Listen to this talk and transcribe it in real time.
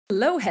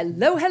Hello,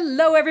 hello,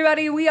 hello,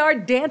 everybody. We are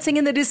dancing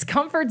in the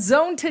discomfort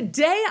zone.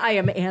 Today, I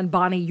am Ann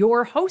Bonnie,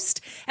 your host,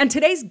 and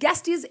today's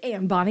guest is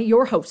Ann Bonnie,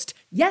 your host.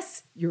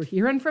 Yes, you're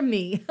hearing from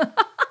me.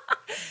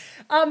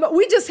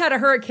 We just had a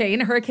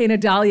hurricane. Hurricane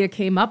Idalia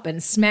came up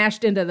and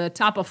smashed into the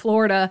top of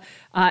Florida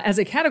as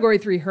a Category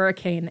 3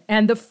 hurricane.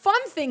 And the fun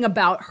thing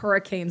about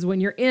hurricanes, when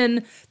you're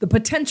in the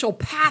potential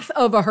path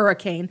of a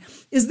hurricane,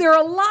 is there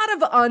are a lot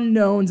of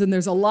unknowns, and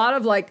there's a lot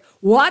of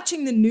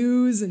watching the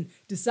news and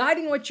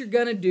deciding what you're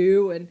going to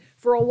do. And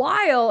for a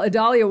while,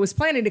 Idalia was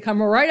planning to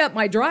come right up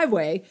my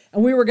driveway,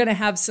 and we were going to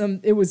have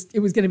it was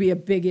going to be a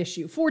big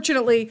issue.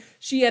 Fortunately,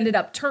 she ended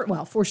up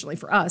fortunately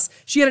for us,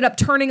 she ended up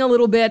turning a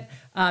little bit,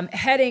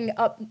 heading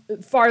up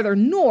farther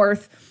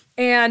north.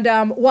 And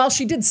while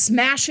she did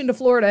smash into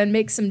Florida and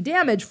make some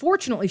damage,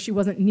 fortunately, she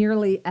wasn't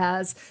nearly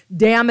as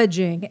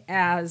damaging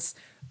as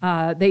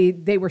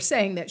they were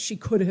saying that she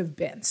could have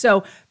been.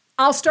 So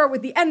I'll start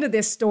with the end of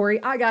this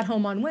story. I got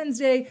home on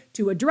Wednesday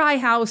to a dry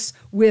house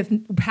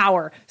with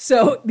power.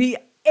 So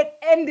it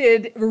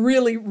ended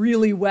really,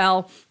 really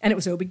well, and it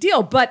was no big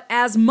deal. But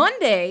as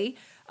Monday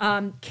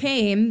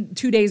came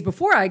 2 days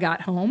before I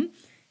got home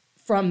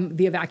from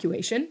the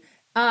evacuation,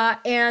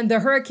 and the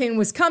hurricane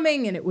was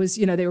coming, and it was,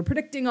 they were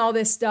predicting all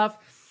this stuff.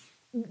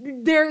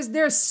 There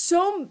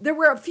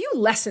were a few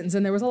lessons,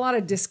 and there was a lot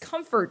of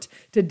discomfort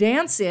to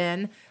dance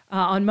in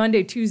on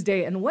Monday,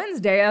 Tuesday, and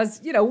Wednesday,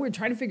 as we're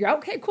trying to figure out,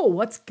 okay, cool,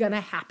 what's gonna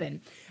happen?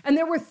 And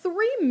there were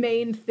three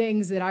main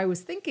things that I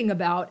was thinking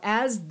about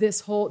as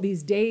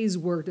these days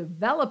were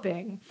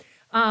developing,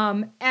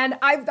 and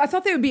I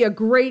thought they would be a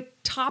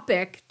great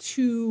topic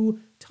to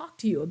talk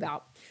to you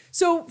about.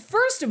 So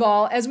first of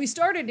all, as we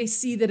started to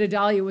see that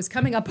Idalia was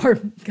coming up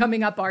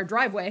our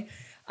driveway,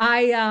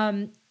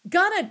 I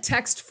got a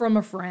text from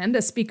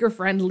a speaker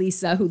friend,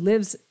 Lisa, who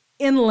lives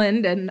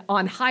inland and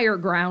on higher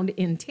ground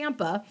in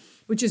Tampa,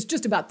 which is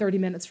just about 30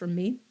 minutes from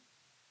me.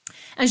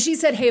 And she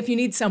said, hey, if you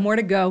need somewhere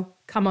to go,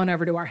 come on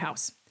over to our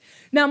house.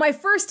 Now, my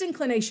first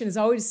inclination is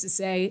always to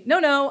say,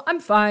 no, I'm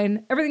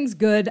fine. Everything's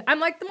good.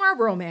 I'm like the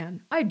Marlboro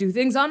Man. I do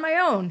things on my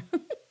own.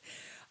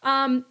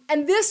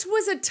 And this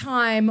was a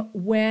time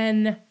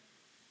when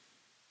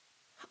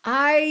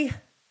I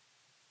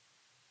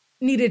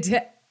needed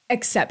to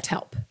accept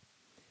help.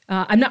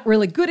 I'm not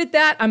really good at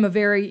that. I'm a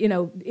very,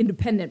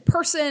 independent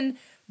person.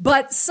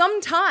 But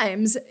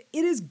sometimes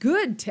it is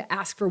good to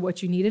ask for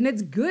what you need, and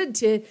it's good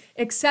to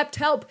accept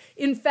help.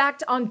 In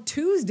fact, on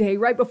Tuesday,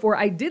 right before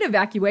I did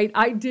evacuate,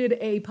 I did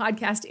a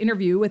podcast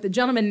interview with a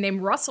gentleman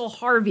named Russell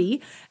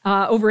Harvey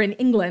over in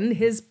England.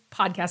 His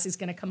podcast is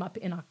going to come up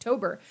in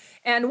October.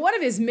 And one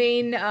of his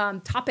main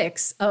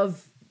topics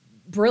of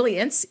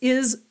brilliance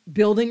is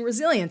building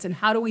resilience. And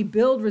how do we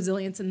build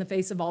resilience in the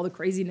face of all the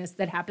craziness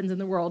that happens in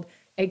the world,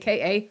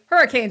 aka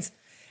hurricanes?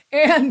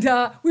 And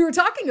we were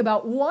talking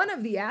about one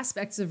of the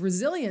aspects of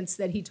resilience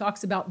that he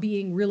talks about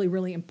being really,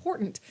 really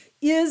important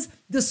is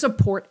the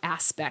support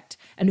aspect,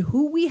 and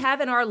who we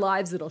have in our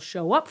lives that'll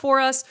show up for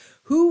us,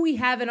 who we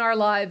have in our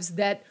lives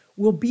that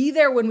will be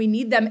there when we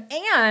need them,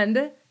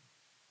 and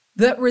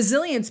that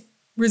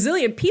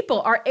resilient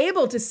people are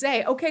able to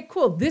say, okay,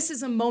 cool, this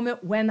is a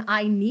moment when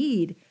I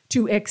need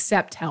to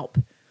accept help.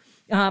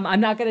 I'm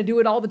not going to do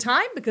it all the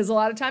time because a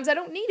lot of times I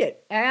don't need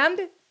it.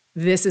 And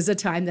this is a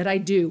time that I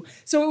do.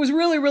 So it was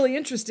really, really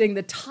interesting,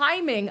 the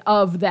timing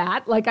of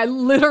that. I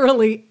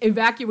literally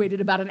evacuated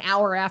about an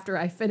hour after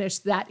I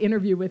finished that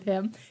interview with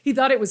him. He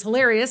thought it was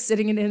hilarious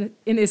sitting in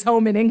his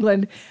home in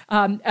England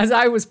as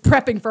I was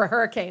prepping for a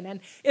hurricane. And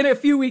in a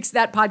few weeks,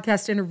 that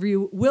podcast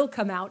interview will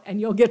come out,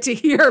 and you'll get to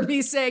hear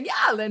me saying,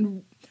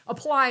 and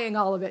applying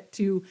all of it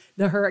to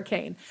the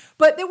hurricane.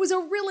 But there was a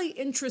really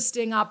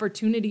interesting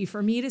opportunity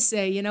for me to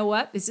say, you know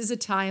what? This is a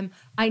time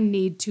I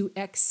need to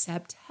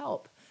accept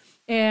help.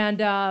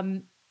 And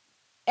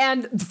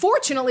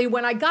fortunately,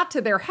 when I got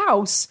to their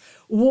house,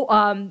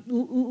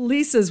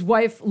 Lisa's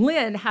wife,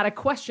 Lynn, had a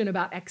question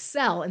about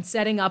Excel and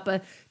setting up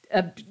a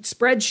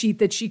spreadsheet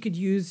that she could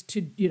use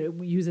to,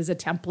 use as a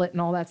template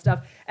and all that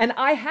stuff. And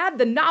I had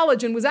the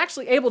knowledge and was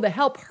actually able to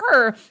help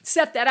her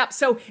set that up.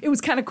 So it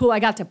was kind of cool. I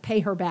got to pay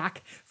her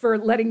back for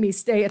letting me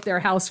stay at their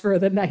house for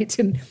the night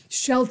and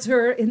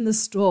shelter in the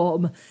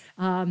storm.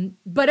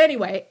 But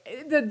anyway,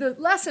 the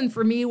lesson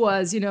for me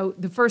was,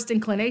 the first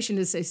inclination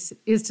is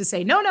to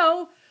say,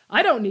 no,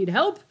 I don't need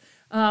help.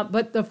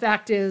 But the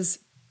fact is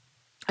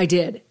I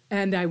did,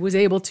 and I was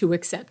able to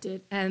accept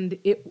it, and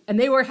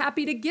they were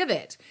happy to give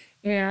it.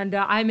 And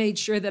I made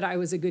sure that I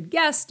was a good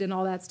guest and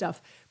all that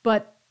stuff.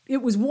 But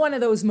it was one of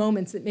those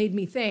moments that made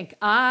me think,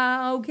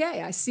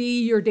 okay, I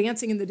see you're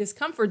dancing in the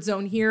discomfort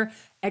zone here,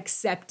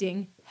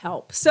 accepting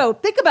help. So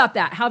think about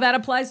that, how that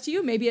applies to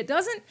you. Maybe it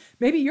doesn't.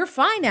 Maybe you're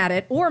fine at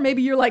it. Or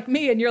maybe you're like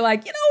me and you're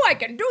like, I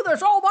can do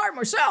this all by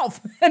myself.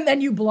 And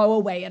then you blow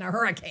away in a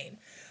hurricane.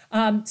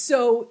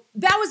 So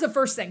that was the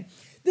first thing.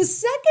 The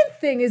second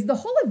thing is the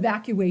whole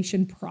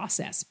evacuation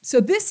process. So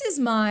this is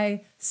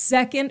my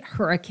second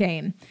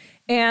hurricane.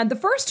 And the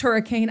first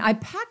hurricane, I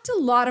packed a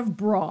lot of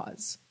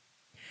bras.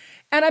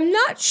 And I'm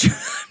not sure,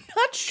 I'm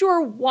not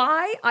sure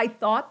why I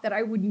thought that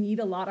I would need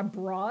a lot of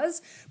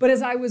bras. But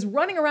as I was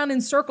running around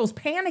in circles,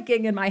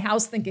 panicking in my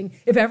house, thinking,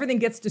 if everything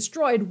gets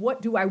destroyed,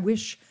 what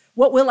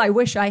will I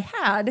wish I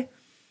had?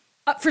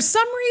 For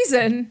some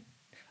reason,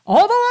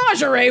 all the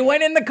lingerie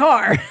went in the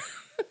car.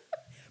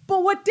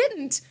 But what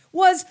didn't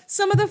was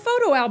some of the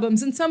photo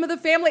albums and some of the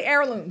family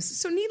heirlooms.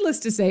 So needless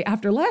to say,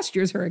 after last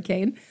year's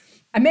hurricane,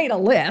 I made a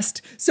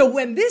list. So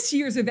when this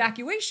year's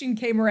evacuation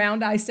came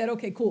around, I said,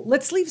 okay, cool.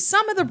 Let's leave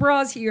some of the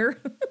bras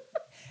here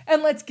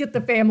and let's get the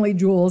family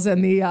jewels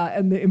and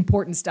the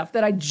important stuff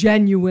that I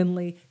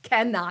genuinely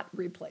cannot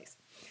replace.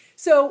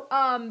 So,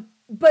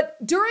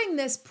 but during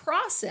this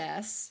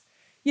process,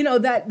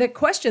 that the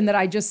question that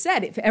I just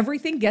said, if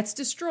everything gets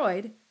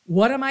destroyed,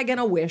 what am I going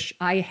to wish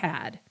I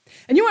had?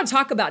 And you want to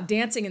talk about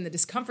dancing in the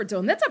discomfort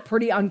zone. That's a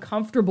pretty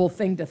uncomfortable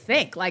thing to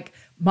think. Like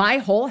my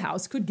whole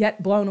house could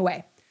get blown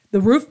away.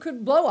 The roof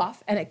could blow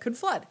off and it could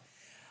flood.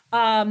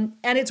 And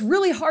it's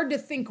really hard to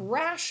think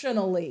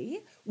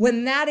rationally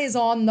when that is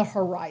on the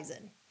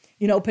horizon.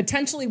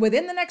 Potentially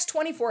within the next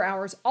 24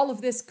 hours, all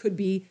of this could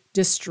be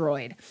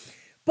destroyed.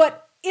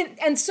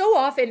 And so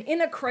often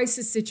in a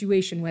crisis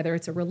situation, whether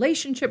it's a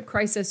relationship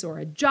crisis or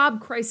a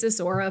job crisis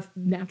or a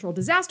natural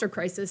disaster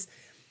crisis,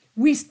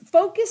 we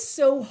focus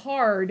so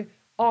hard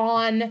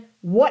on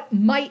what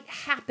might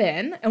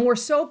happen, and we're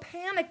so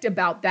panicked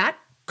about that,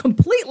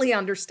 completely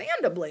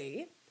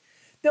understandably,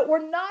 that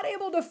we're not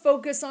able to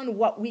focus on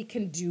what we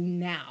can do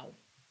now,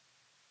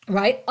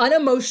 right? Not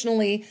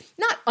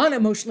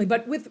unemotionally,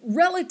 but with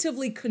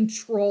relatively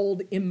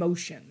controlled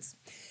emotions.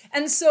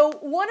 And so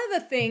one of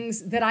the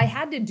things that I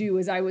had to do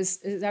as I was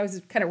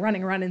kind of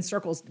running around in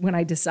circles when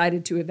I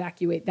decided to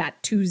evacuate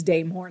that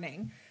Tuesday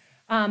morning,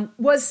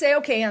 was say,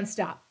 okay, Ann,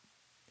 stop.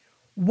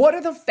 What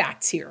are the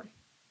facts here?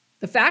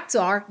 The facts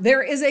are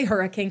there is a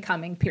hurricane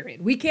coming,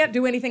 period. We can't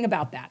do anything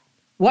about that.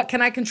 What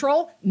can I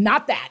control?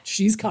 Not that.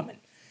 She's coming.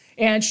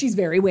 And she's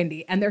very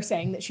windy. And they're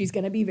saying that she's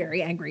going to be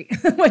very angry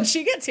when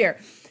she gets here.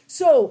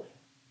 So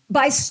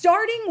by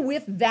starting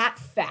with that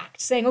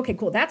fact, saying, okay,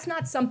 cool, that's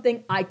not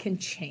something I can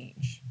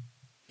change.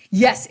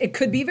 Yes, it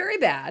could be very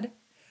bad,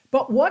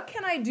 but what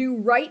can I do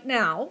right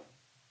now?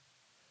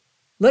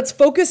 Let's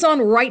focus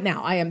on right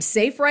now. I am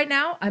safe right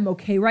now. I'm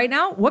okay right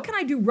now. What can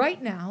I do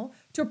right now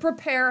to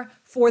prepare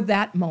for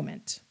that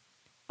moment?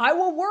 I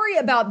will worry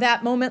about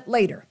that moment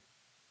later.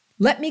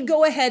 Let me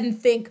go ahead and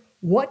think,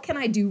 what can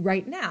I do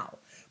right now?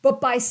 But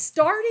by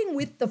starting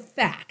with the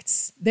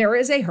facts, there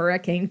is a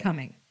hurricane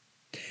coming.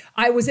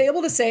 I was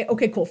able to say,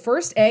 okay, cool.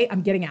 First,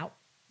 I'm getting out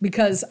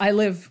because I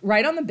live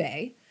right on the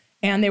bay.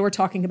 And they were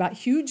talking about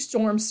huge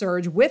storm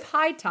surge with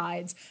high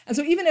tides. And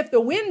so even if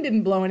the wind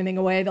didn't blow anything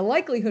away, the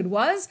likelihood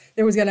was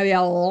there was going to be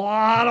a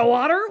lot of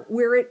water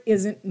where it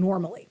isn't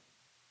normally,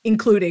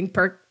 including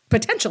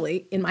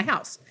potentially in my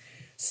house.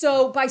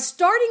 So by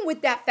starting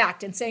with that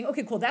fact and saying,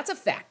 okay, cool, that's a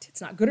fact. It's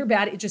not good or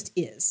bad. It just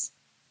is.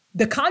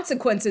 The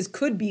consequences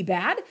could be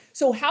bad.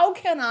 So how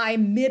can I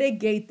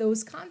mitigate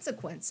those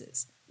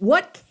consequences?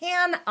 What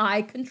can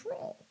I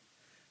control?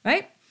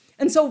 Right?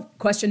 And so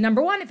question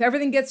number one, if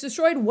everything gets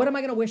destroyed, what am I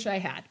going to wish I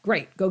had?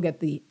 Great. Go get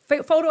the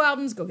photo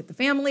albums, go get the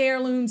family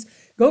heirlooms,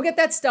 go get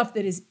that stuff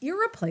that is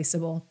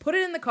irreplaceable, put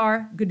it in the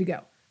car, good to go.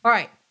 All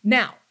right.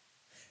 Now,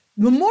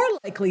 the more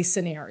likely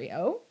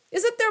scenario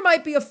is that there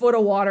might be a foot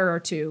of water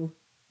or two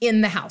in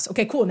the house.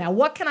 Okay, cool. Now,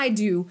 what can I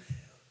do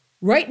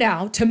right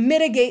now to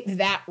mitigate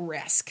that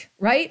risk,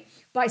 right?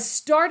 By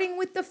starting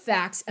with the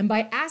facts and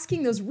by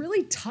asking those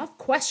really tough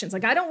questions.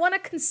 Like, I don't want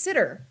to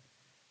consider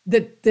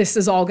that this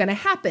is all going to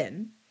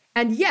happen.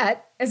 And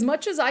yet, as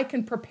much as I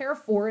can prepare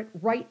for it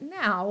right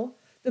now,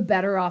 the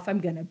better off I'm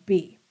going to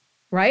be,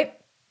 right?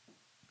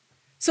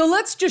 So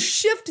let's just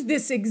shift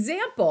this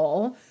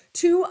example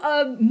to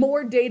a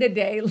more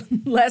day-to-day,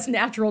 less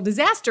natural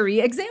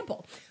disaster-y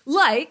example.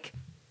 Like,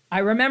 I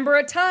remember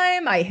a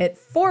time I hit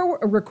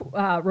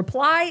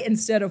reply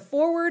instead of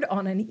forward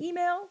on an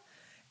email,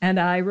 and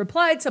I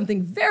replied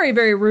something very,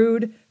 very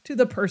rude to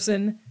the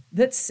person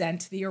that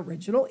sent the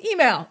original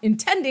email,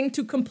 intending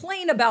to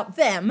complain about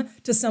them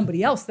to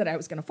somebody else that I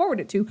was going to forward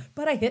it to,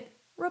 but I hit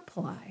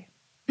reply.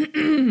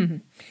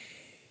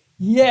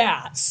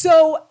 Yeah.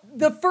 So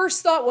the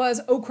first thought was,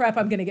 oh crap,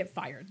 I'm going to get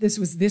fired. This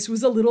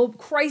was a little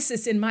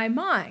crisis in my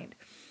mind.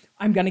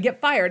 I'm going to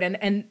get fired.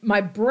 And my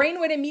brain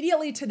went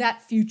immediately to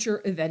that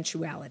future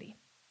eventuality.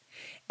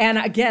 And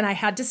again, I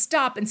had to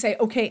stop and say,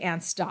 okay, Ann,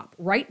 stop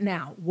right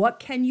now. What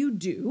can you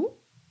do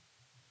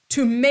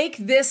to make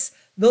this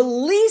the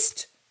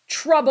least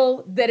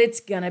trouble that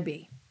it's going to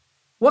be?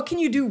 What can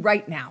you do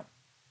right now?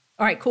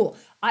 All right, cool.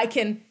 I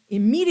can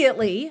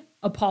immediately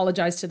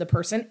apologize to the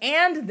person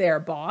and their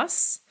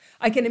boss.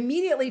 I can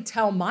immediately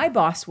tell my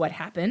boss what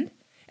happened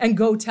and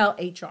go tell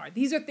HR.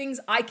 These are things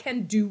I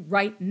can do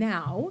right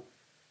now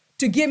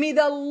to give me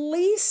the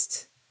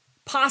least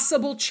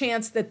possible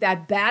chance that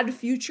that bad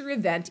future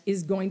event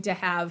is going to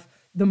have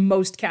the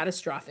most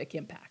catastrophic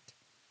impact.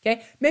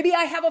 Okay? Maybe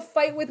I have a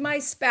fight with my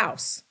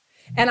spouse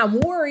and I'm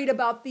worried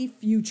about the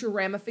future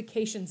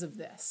ramifications of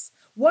this.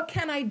 What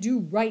can I do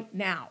right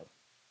now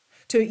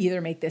to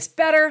either make this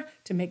better,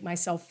 to make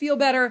myself feel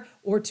better,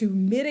 or to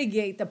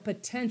mitigate the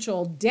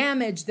potential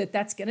damage that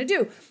that's going to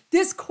do.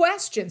 This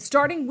question,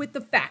 starting with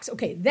the facts,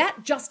 okay, that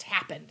just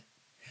happened.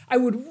 I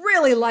would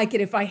really like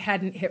it if I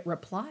hadn't hit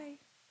reply,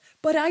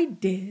 but I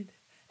did,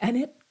 and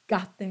it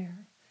got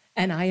there.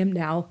 And I am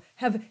now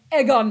have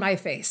egg on my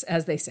face,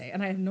 as they say.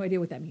 And I have no idea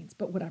what that means,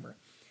 but whatever.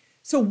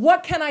 So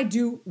what can I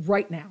do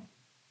right now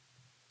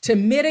to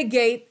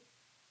mitigate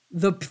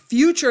the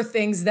future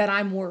things that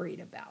I'm worried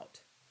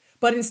about?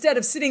 But instead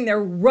of sitting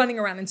there running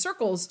around in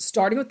circles,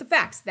 starting with the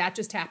facts, that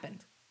just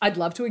happened. I'd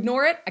love to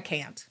ignore it. I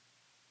can't.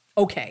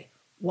 Okay,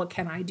 what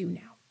can I do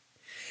now?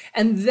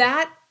 And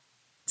that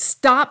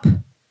stop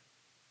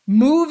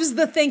moves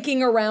the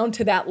thinking around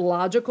to that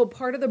logical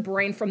part of the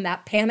brain from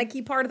that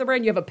panicky part of the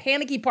brain. You have a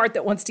panicky part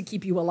that wants to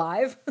keep you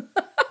alive,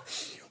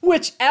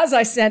 which as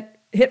I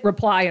hit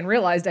reply and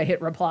realized I hit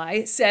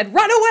reply, said,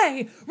 run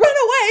away,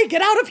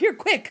 get out of here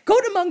quick, go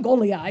to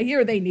Mongolia. I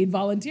hear they need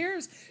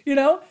volunteers,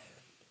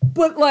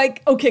 But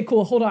like, okay,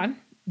 cool, hold on.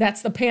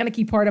 That's the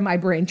panicky part of my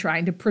brain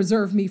trying to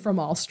preserve me from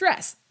all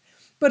stress.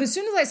 But as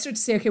soon as I start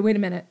to say, okay, wait a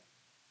minute,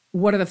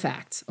 what are the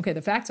facts? Okay,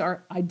 the facts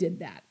are I did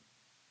that.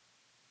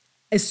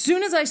 As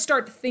soon as I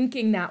start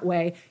thinking that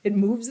way, it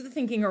moves the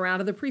thinking around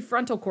to the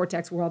prefrontal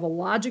cortex where all the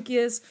logic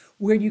is,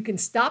 where you can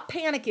stop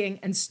panicking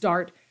and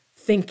start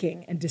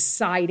thinking and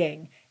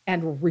deciding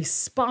and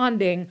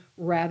responding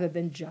rather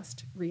than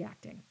just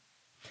reacting.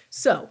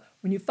 So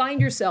when you find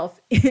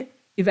yourself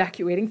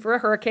evacuating for a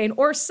hurricane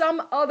or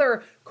some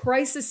other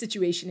crisis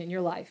situation in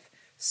your life,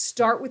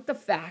 start with the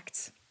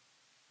facts.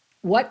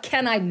 What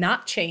can I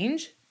not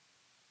change?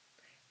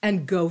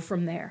 And go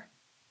from there.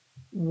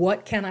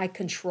 What can I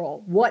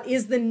control? What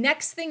is the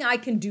next thing I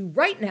can do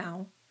right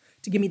now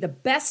to give me the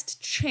best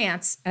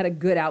chance at a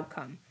good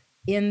outcome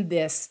in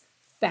this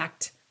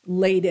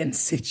fact-laden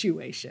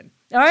situation?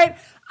 All right?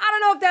 I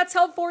don't know if that's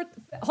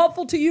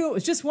helpful to you. It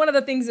was just one of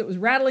the things that was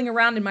rattling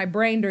around in my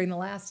brain during the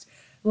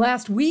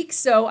last week.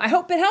 So I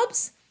hope it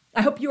helps.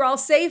 I hope you're all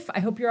safe. I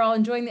hope you're all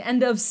enjoying the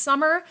end of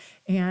summer.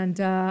 And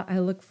I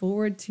look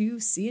forward to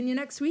seeing you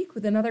next week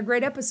with another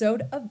great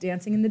episode of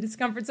Dancing in the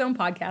Discomfort Zone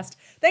podcast.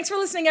 Thanks for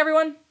listening,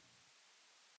 everyone.